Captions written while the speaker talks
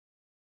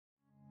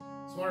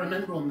So I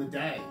remember on the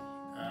day,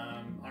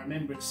 I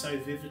remember it so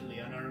vividly,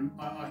 and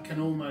I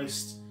can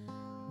almost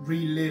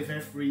relive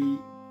every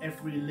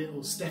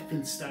little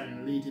stepping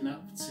stone leading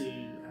up to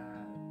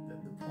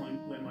the point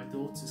where my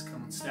daughters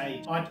come on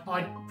stage.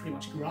 I pretty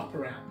much grew up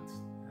around,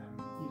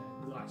 you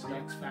know, the likes of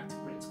X Factor,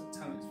 Britain's Got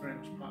Talent is very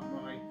much part of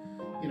my,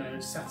 you know,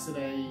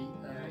 Saturday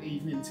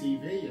evening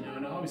TV, you know,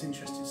 and I was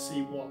interested to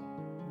see what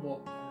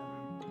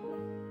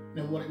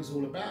it was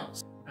all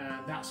about.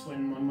 That's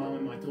when my mum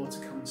and my daughter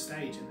come on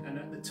stage, and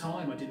at the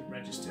time I didn't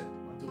register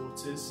my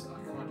daughters. I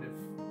kind of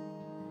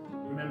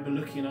remember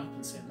looking up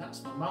and saying,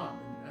 that's my mum,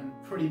 and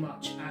pretty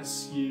much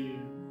as you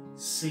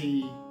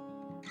see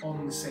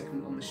on the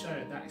segment on the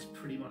show, that is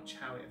pretty much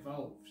how it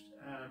evolved.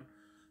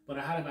 But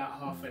I had about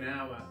half an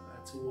hour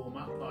to warm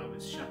up. I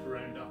was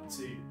chaperoned up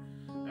to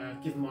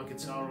give them my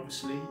guitar,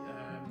 obviously,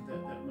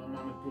 that my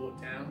mum had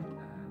brought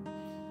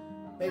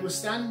down. They were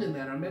standing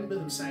there, and I remember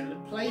them saying,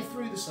 look, play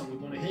through the song, we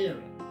want to hear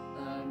it.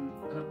 And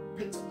I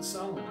picked up the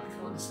song, and I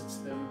kind of said to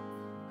them,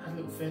 I had a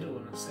little fiddle,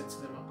 and I said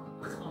to them,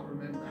 I can't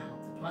remember how to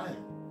play.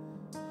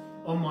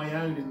 On my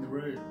own in the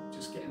room,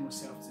 just getting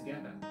myself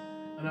together.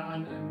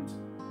 And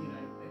you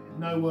know,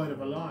 no word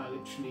of a lie, I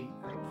literally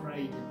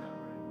prayed in that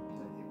room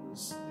that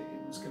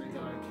it was going to go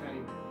okay.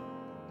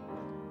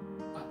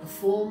 I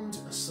performed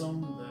a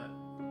song that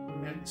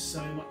meant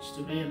so much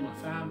to me and my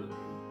family,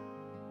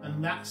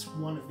 and that's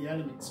one of the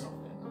elements of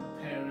it. I'm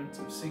a parent,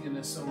 I'm singing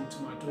a song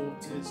to my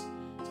daughters.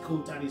 It's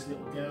called Daddy's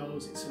Little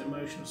Girls. It's an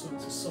emotional song.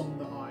 It's a song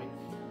that I,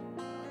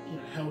 you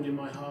know, held in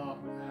my heart,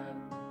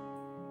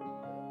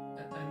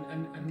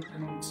 and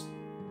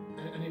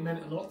it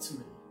meant a lot to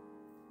me.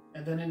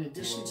 And then in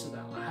addition to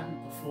that, I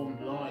hadn't performed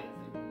live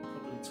in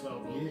probably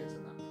 12 years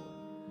at that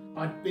point.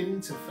 I'd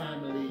been to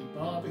family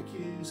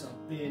barbecues.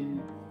 I'd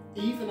been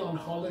even on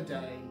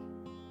holiday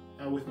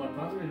with my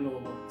brother-in-law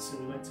once,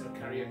 and we went to a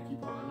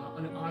karaoke bar,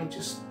 and I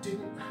just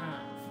didn't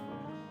have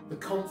the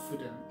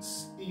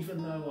confidence,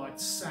 even though I'd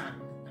sang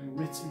and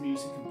written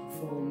music and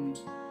performed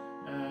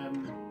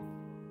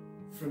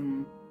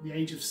from the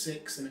age of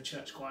 6 in a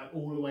church choir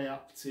all the way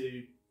up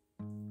to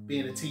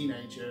being a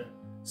teenager.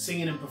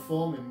 Singing and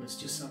performing was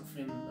just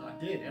something that I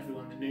did.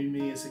 Everyone that knew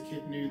me as a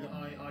kid knew that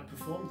I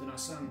performed and I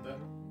sang, but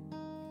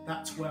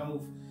that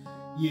 12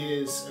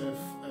 years of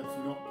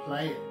not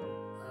playing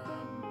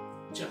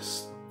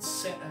just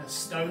set a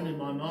stone in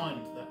my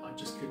mind that I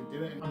just couldn't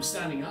do it. I'm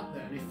standing up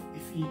there, and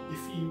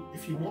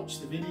if you watch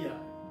the video,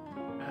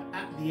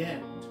 at the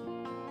end,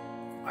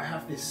 I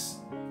had this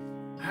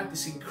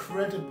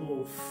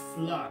incredible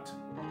flood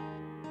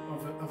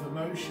of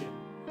emotion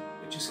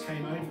that just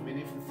came over me, and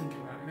even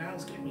thinking about it now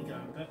is getting me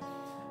going. But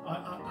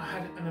I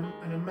had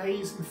an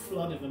amazing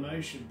flood of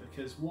emotion,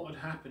 because what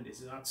had happened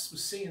is that I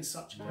was singing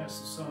such a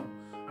personal song.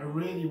 I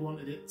really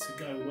wanted it to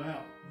go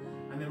well,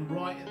 and then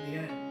right at the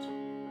end,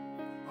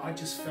 I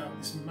just felt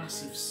this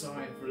massive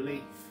sigh of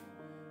relief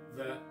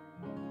that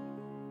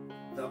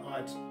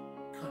I'd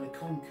kind of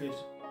conquered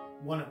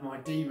one of my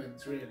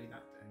demons, really,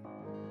 that